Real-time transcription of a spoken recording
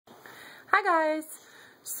Hi guys!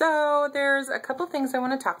 So there's a couple things I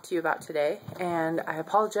want to talk to you about today, and I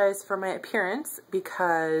apologize for my appearance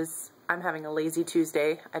because I'm having a lazy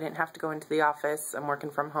Tuesday. I didn't have to go into the office. I'm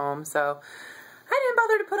working from home, so I didn't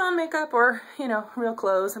bother to put on makeup or, real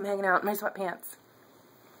clothes. I'm hanging out in my sweatpants.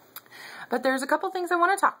 But there's a couple things I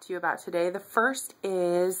want to talk to you about today. The first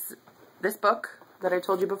is this book that I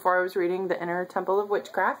told you before I was reading, the Inner Temple of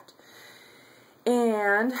Witchcraft.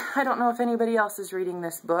 And I don't know if anybody else is reading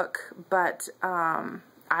this book, but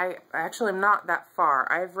I actually am not that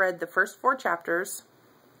far. I've read the first 4 chapters,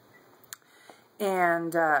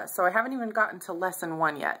 and so I haven't even gotten to lesson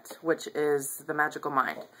 1 yet, which is the magical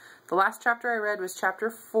mind. The last chapter I read was chapter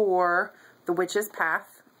 4, the witch's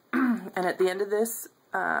path, and at the end of this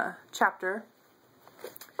chapter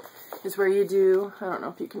is where you do, I don't know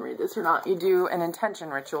if you can read this or not, you do an intention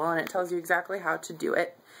ritual, and it tells you exactly how to do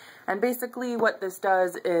it. And basically what this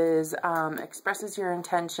does is expresses your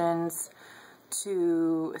intentions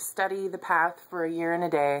to study the path for a year and a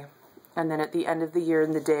day, and then at the end of the year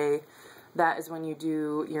and the day, that is when you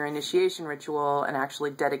do your initiation ritual and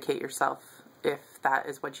actually dedicate yourself, if that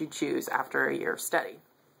is what you choose after a year of study.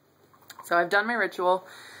 So I've done my ritual.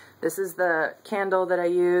 This is the candle that I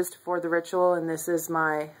used for the ritual, and this is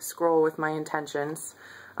my scroll with my intentions,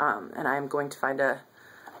 and I'm going to find a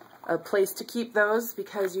place to keep those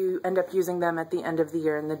because you end up using them at the end of the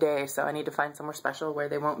year and the day, so I need to find somewhere special where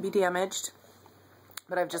they won't be damaged.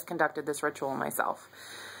 But I've just conducted this ritual myself.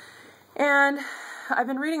 And I've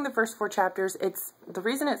been reading the first 4 chapters. The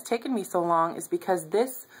reason it's taken me so long is because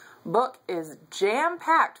this book is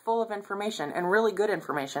jam-packed full of information, and really good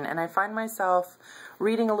information, and I find myself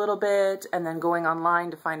reading a little bit and then going online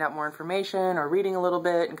to find out more information, or reading a little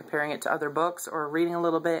bit and comparing it to other books, or reading a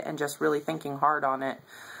little bit and just really thinking hard on it.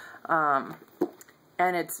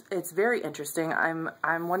 And it's very interesting.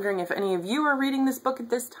 I'm wondering if any of you are reading this book at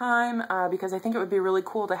this time, because I think it would be really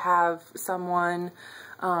cool to have someone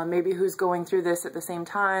maybe who's going through this at the same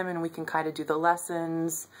time, and we can kind of do the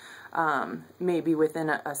lessons maybe within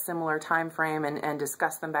a similar time frame and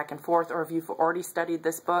discuss them back and forth. Or if you've already studied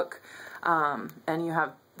this book and you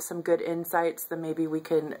have some good insights, then maybe we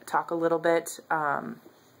can talk a little bit.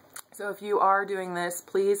 So if you are doing this,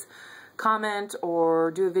 please comment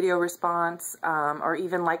or do a video response, or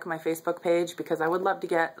even like my Facebook page, because I would love to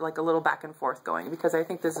get like a little back and forth going, because I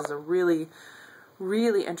think this is a really,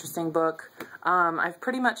 really interesting book. I've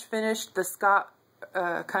pretty much finished the Scott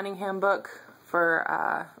Cunningham book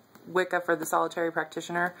for Wicca for the Solitary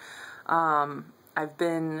Practitioner. I've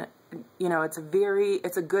been, it's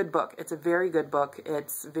a good book. It's a very good book.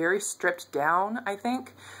 It's very stripped down, I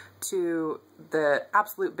think, to the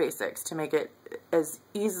absolute basics to make it as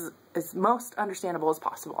most understandable as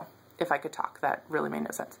possible. If I could talk, that really made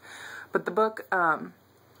no sense. But the book,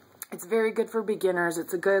 it's very good for beginners.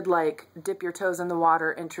 It's a good, like, dip your toes in the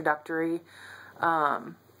water introductory.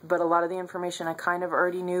 But a lot of the information I kind of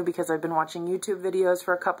already knew because I've been watching YouTube videos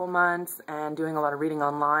for a couple months and doing a lot of reading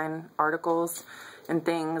online articles and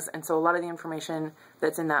things. And so a lot of the information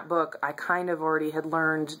that's in that book I kind of already had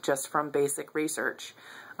learned just from basic research.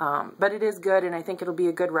 But it is good, and I think it'll be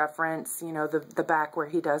a good reference. The back where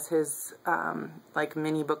he does his like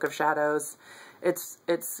mini book of shadows.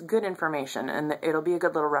 It's good information, and it'll be a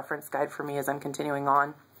good little reference guide for me as I'm continuing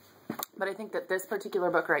on. But I think that this particular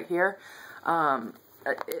book right here,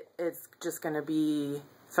 it's just going to be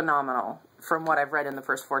phenomenal from what I've read in the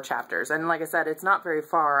first 4 chapters. And like I said, it's not very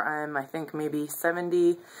far. I'm, I think, maybe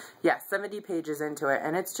 70 pages into it,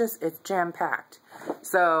 and it's jam-packed.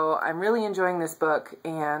 So I'm really enjoying this book,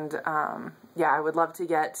 and yeah, I would love to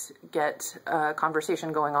get a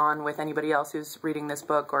conversation going on with anybody else who's reading this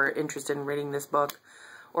book or interested in reading this book,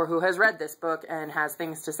 or who has read this book and has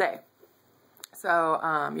things to say. So,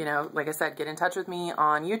 like I said, get in touch with me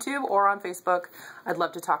on YouTube or on Facebook. I'd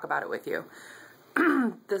love to talk about it with you.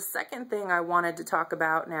 The second thing I wanted to talk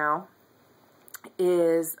about now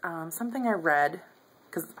is something I read,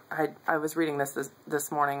 because I was reading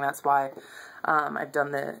this morning. That's why I've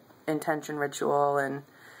done the intention ritual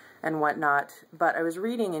and whatnot. But I was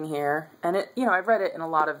reading in here, and I've read it in a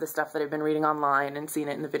lot of the stuff that I've been reading online and seen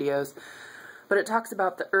it in the videos. But it talks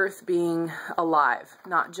about the earth being alive,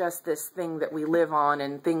 not just this thing that we live on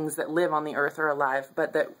and things that live on the earth are alive,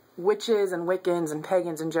 but that witches and Wiccans and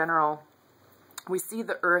pagans in general, we see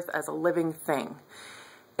the earth as a living thing,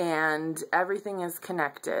 and everything is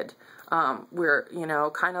connected. We're,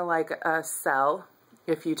 kind of like a cell.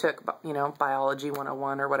 If you took, biology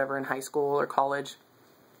 101 or whatever in high school or college,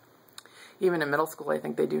 even in middle school, I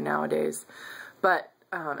think they do nowadays. But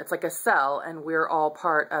it's like a cell, and we're all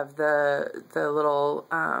part of the little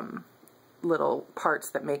parts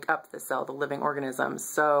that make up the cell, the living organisms.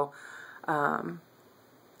 So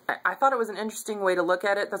I thought it was an interesting way to look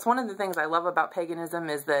at it. That's one of the things I love about paganism,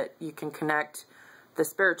 is that you can connect the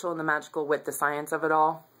spiritual and the magical with the science of it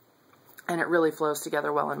all. And it really flows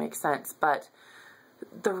together well and makes sense. But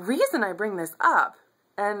the reason I bring this up,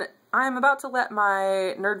 and I'm about to let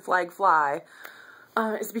my nerd flag fly,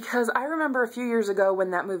 is because I remember a few years ago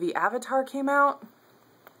when that movie Avatar came out.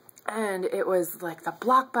 And it was like the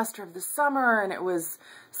blockbuster of the summer, and it was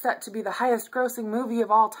set to be the highest grossing movie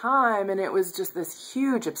of all time, and it was just this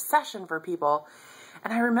huge obsession for people.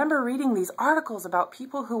 And I remember reading these articles about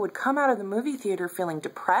people who would come out of the movie theater feeling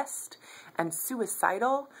depressed and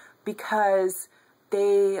suicidal because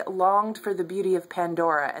they longed for the beauty of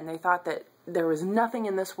Pandora, and they thought that there was nothing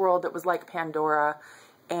in this world that was like Pandora.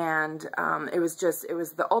 And it was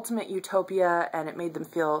the ultimate utopia, and it made them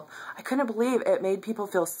feel, I couldn't believe it made people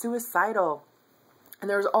feel suicidal. And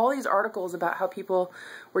there was all these articles about how people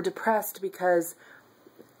were depressed because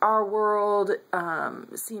our world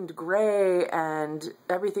seemed gray and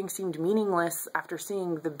everything seemed meaningless after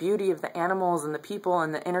seeing the beauty of the animals and the people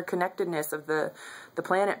and the interconnectedness of the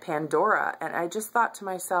planet Pandora. And I just thought to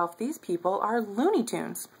myself, these people are Looney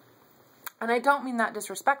Tunes. And I don't mean that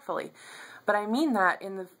disrespectfully. But I mean that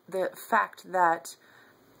in the fact that,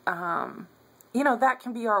 you know, that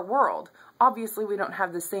can be our world. Obviously, we don't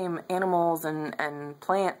have the same animals and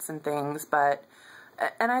plants and things, but,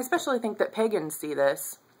 and I especially think that pagans see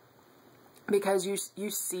this, because you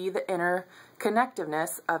see the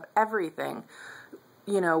interconnectiveness of everything.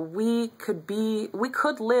 You know, we could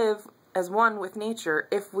live as one with nature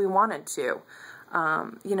if we wanted to.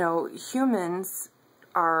 You know, humans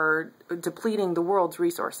are depleting the world's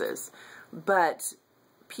resources. But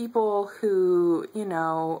people who, you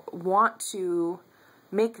know, want to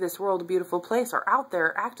make this world a beautiful place are out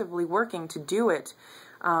there actively working to do it,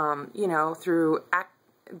 you know, through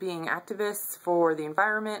being activists for the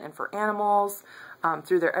environment and for animals,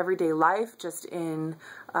 through their everyday life, just in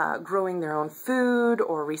growing their own food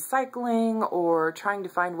or recycling or trying to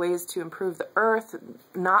find ways to improve the earth,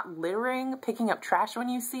 not littering, picking up trash when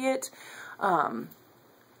you see it,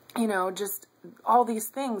 you know, just all these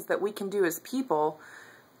things that we can do as people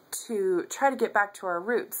to try to get back to our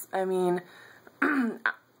roots. I mean,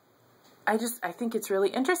 I think it's really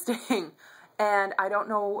interesting, and I don't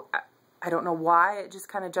know why it just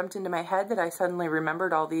kind of jumped into my head that I suddenly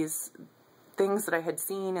remembered all these things that I had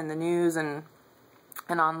seen in the news and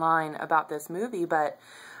online about this movie, but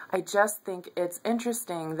I just think it's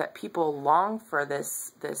interesting that people long for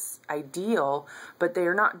this ideal, but they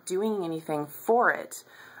are not doing anything for it,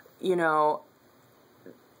 you know.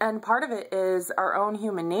 And part of it is our own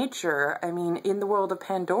human nature. I mean, in the world of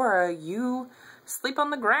Pandora, you sleep on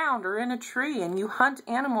the ground or in a tree, and you hunt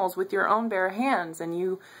animals with your own bare hands, and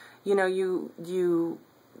you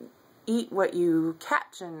eat what you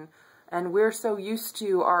catch, and we're so used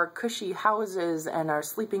to our cushy houses and our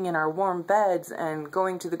sleeping in our warm beds and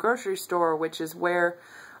going to the grocery store, which is where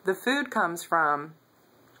the food comes from.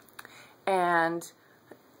 And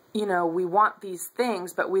you know, we want these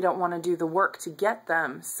things, but we don't want to do the work to get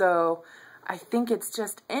them. So I think it's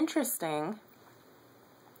just interesting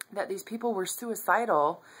that these people were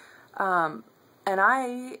suicidal. And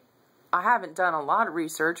I haven't done a lot of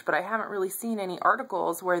research, but I haven't really seen any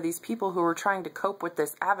articles where these people who were trying to cope with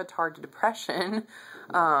this avatar depression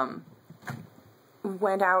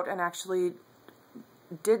went out and actually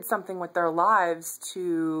did something with their lives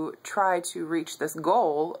to try to reach this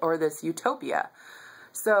goal or this utopia.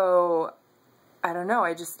 So, I don't know,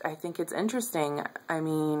 I think it's interesting. I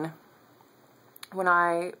mean, when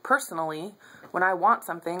I want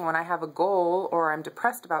something, when I have a goal or I'm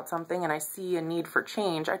depressed about something and I see a need for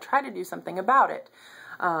change, I try to do something about it.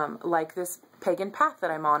 Like this pagan path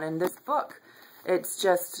that I'm on in this book. It's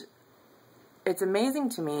amazing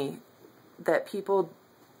to me that people,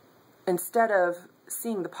 instead of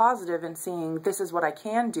seeing the positive and seeing this is what I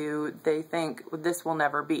can do, they think this will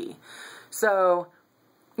never be. So,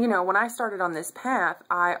 you know, when I started on this path,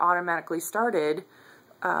 I automatically started,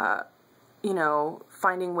 you know,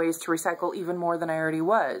 finding ways to recycle even more than I already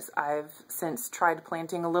was. I've since tried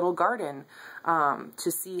planting a little garden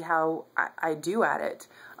to see how I do at it.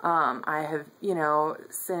 I have, you know,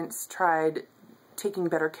 since tried taking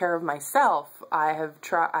better care of myself. I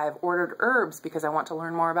have ordered herbs because I want to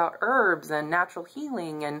learn more about herbs and natural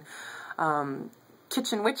healing and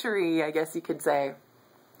kitchen witchery, I guess you could say.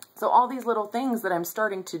 So all these little things that I'm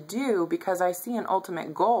starting to do because I see an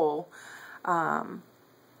ultimate goal,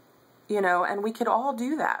 you know, and we could all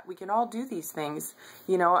do that. We can all do these things.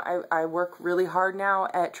 You know, I work really hard now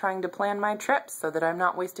at trying to plan my trips so that I'm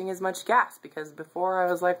not wasting as much gas, because before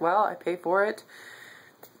I was like, well, I pay for it,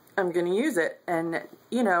 I'm going to use it. And,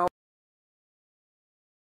 you know,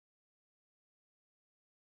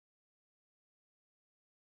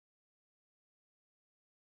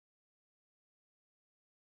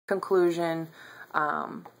 conclusion.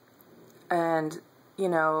 And, you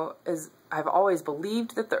know, I've always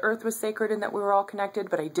believed that the earth was sacred and that we were all connected,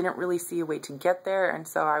 but I didn't really see a way to get there. And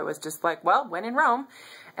so I was just like, well, when in Rome.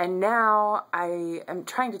 And now I am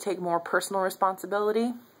trying to take more personal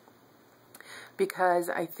responsibility, because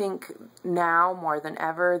I think now more than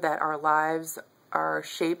ever that our lives are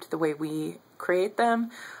shaped the way we create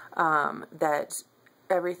them, that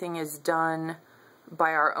everything is done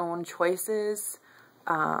by our own choices,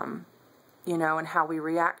 you know, and how we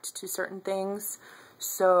react to certain things.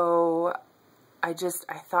 So I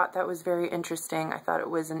thought that was very interesting. I thought it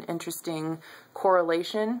was an interesting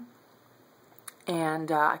correlation.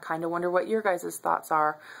 And I kind of wonder what your guys' thoughts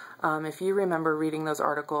are. If you remember reading those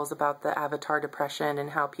articles about the Avatar depression and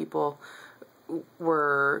how people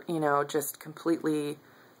were, you know, just completely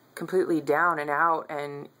down and out,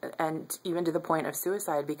 and even to the point of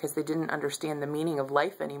suicide because they didn't understand the meaning of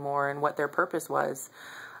life anymore and what their purpose was.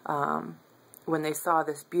 When they saw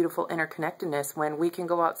this beautiful interconnectedness, when we can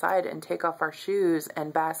go outside and take off our shoes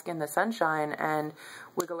and bask in the sunshine and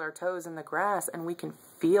wiggle our toes in the grass, and we can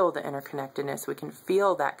feel the interconnectedness, we can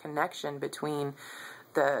feel that connection between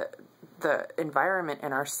the environment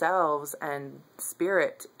and ourselves and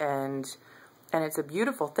spirit, and it's a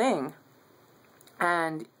beautiful thing.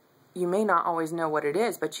 And you may not always know what it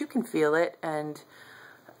is, but you can feel it. And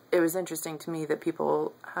it was interesting to me that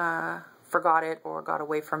people forgot it or got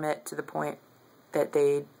away from it to the point that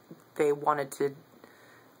they wanted to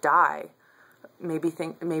die. Maybe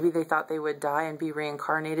they thought they would die and be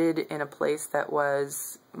reincarnated in a place that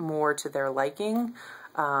was more to their liking.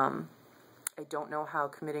 I don't know how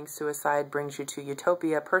committing suicide brings you to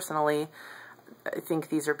utopia. Personally, I think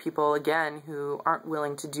these are people, again, who aren't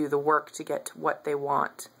willing to do the work to get to what they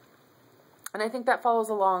want. And I think that follows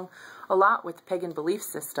along a lot with the pagan belief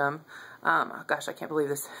system. Oh gosh, I can't believe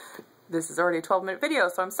this. This is already a 12-minute video,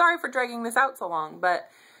 so I'm sorry for dragging this out so long. But,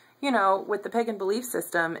 you know, with the pagan belief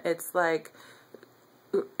system, it's like,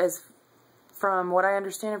 as from what I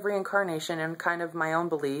understand of reincarnation and kind of my own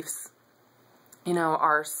beliefs, you know,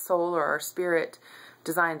 our soul or our spirit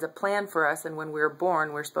designs a plan for us, and when we're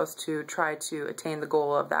born, we're supposed to try to attain the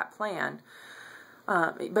goal of that plan.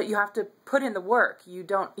 But you have to put in the work. You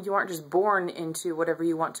aren't just born into whatever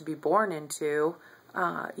you want to be born into.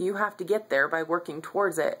 You have to get there by working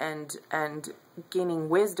towards it and gaining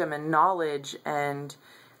wisdom and knowledge, and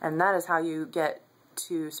that is how you get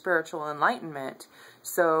to spiritual enlightenment.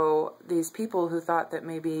 So these people who thought that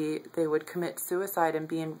maybe they would commit suicide and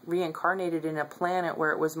be reincarnated in a planet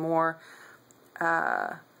where it was more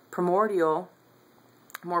primordial,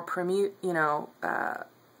 more primeval,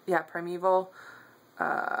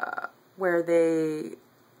 where they,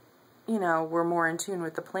 you know, were more in tune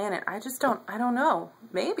with the planet. I don't know.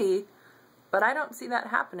 Maybe, but I don't see that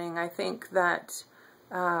happening. I think that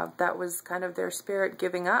that was kind of their spirit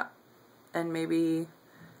giving up, and maybe,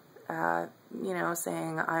 you know,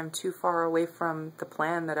 saying, I'm too far away from the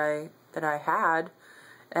plan that I had,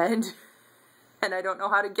 and I don't know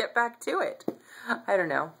how to get back to it. I don't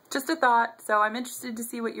know. Just a thought. So I'm interested to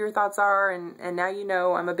see what your thoughts are, and now you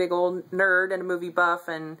know I'm a big old nerd and a movie buff,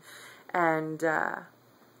 and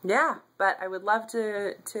yeah, but I would love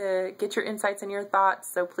to get your insights and your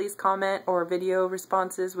thoughts, so please comment, or video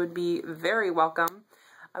responses would be very welcome.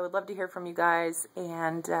 I would love to hear from you guys,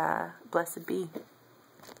 and blessed be.